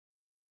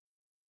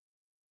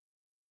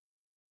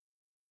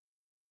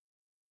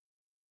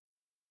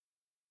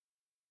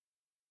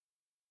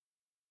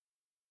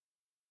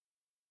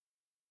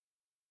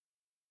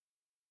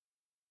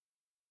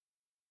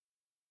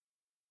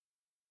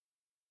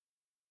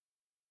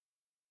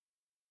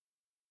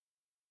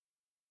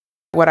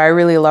What I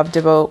really loved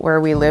about where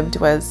we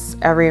lived was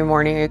every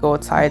morning I go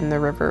outside and the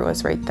river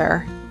was right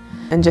there.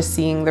 And just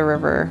seeing the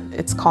river,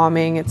 it's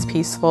calming, it's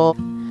peaceful.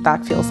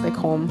 That feels like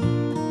home.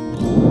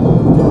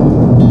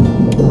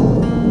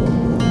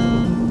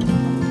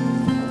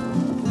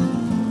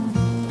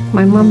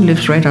 My mom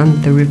lives right on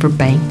the river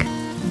bank,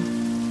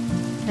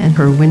 and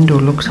her window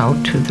looks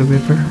out to the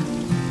river.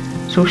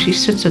 So she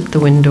sits at the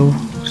window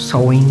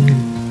sewing,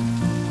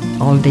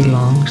 and all day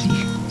long she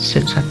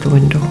sits at the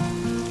window.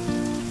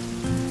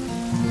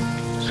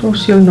 So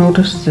she'll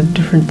notice the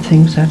different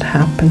things that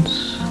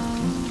happens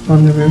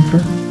on the river.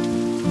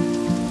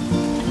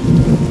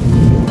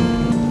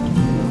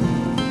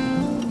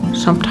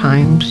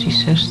 Sometimes, she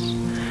says,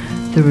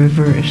 the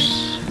river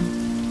is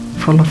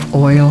full of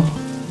oil,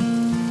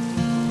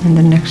 and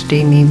the next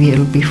day maybe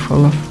it'll be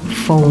full of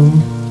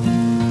foam.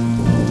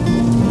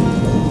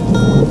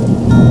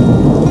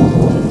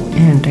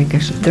 And I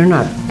guess they're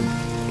not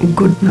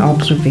good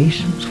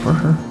observations for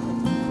her.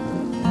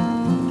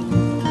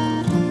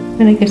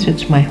 And I guess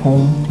it's my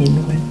home, you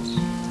know,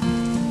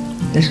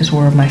 this is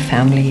where my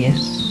family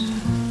is,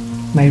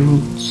 my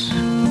roots.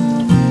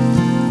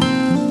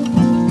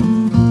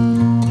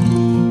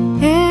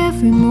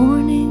 Every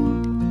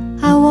morning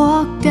I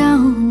walk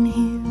down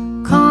here,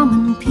 calm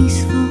and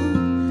peaceful.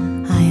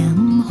 I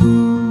am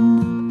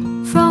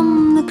home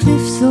from the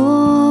cliffs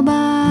or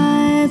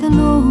by the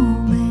low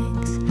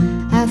banks.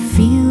 I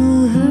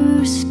feel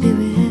her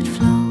spirit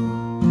flow.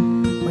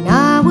 When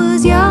I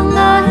was young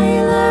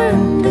I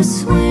learned to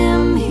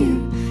swim here.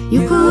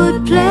 You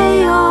could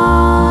play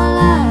all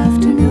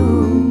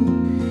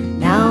afternoon.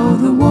 Now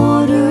the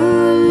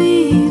water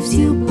leaves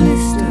you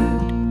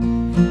blistered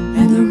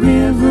and the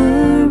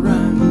river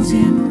runs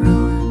in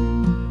ruin.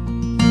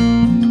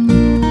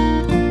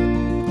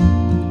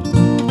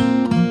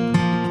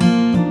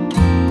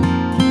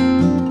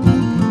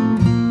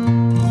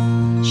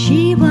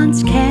 She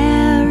once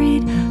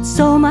carried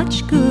so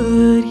much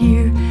good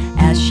here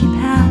as she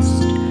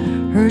passed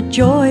her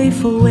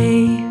joyful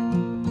way.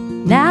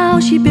 Now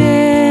she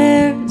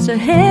bears a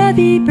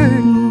heavy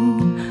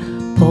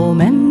burden, foam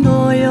and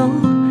oil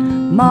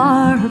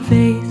mar her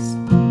face.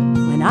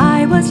 When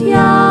I was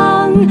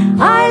young,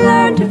 I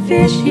learned to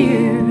fish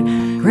here,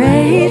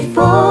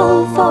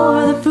 grateful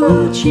for the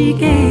food she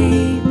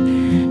gave.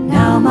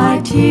 Now my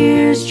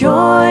tears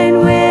join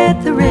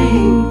with the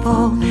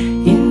rainfall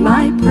in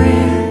my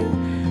prayer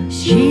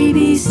she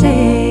be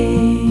saved.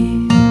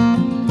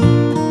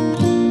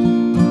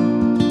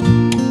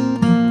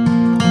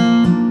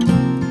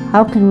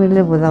 How can we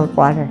live without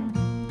water?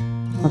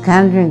 We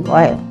can't drink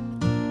oil.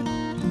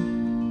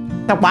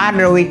 The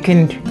water we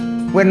can,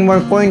 when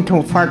we're going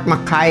to Fort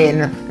Mackay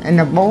in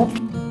a boat,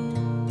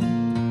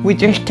 we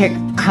just take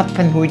a cup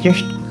and we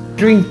just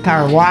drink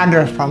our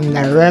water from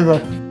the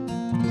river.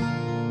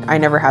 I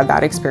never had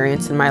that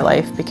experience in my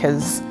life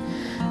because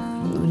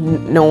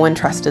no one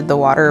trusted the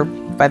water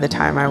by the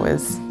time I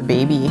was a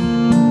baby.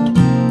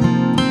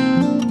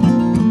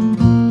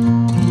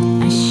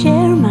 I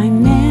share my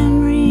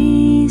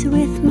memories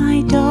with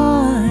my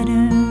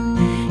daughter.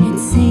 It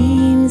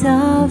seems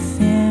a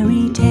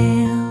fairy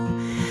tale,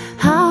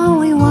 how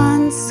we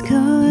once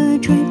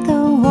could drink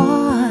the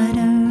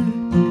water,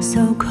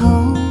 so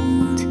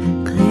cold,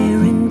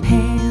 clear and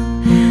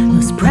pale.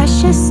 Those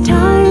precious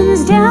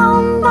times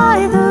down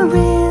by the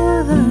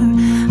river,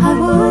 I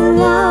would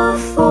love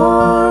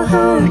for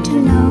her to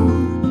know.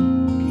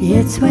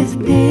 It's with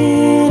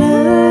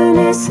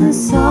bitterness and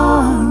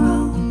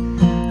sorrow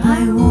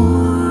I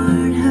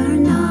warn her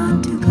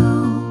not to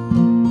go.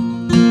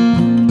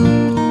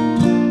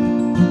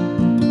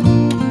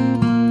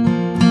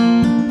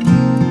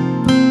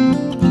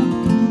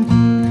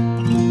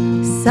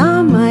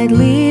 Some might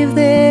leave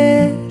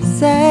this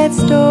sad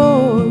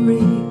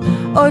story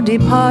or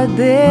depart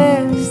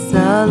this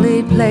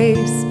sullied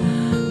place,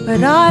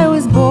 but I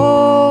was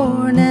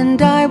born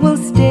and I will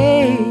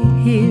stay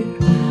here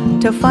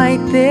to fight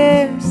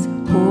this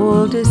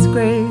whole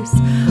disgrace.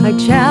 I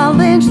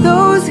challenge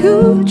those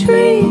who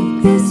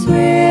treat this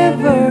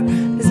river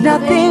as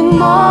nothing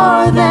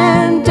more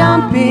than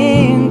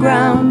dumping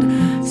ground.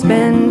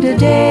 Spend a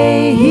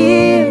day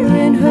here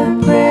in her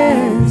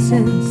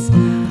presence,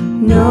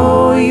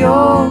 know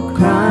your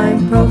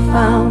crime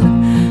profound.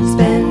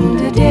 Spend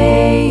a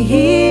day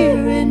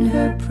here in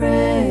her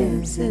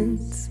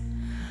presence,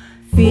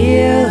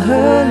 feel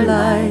her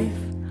light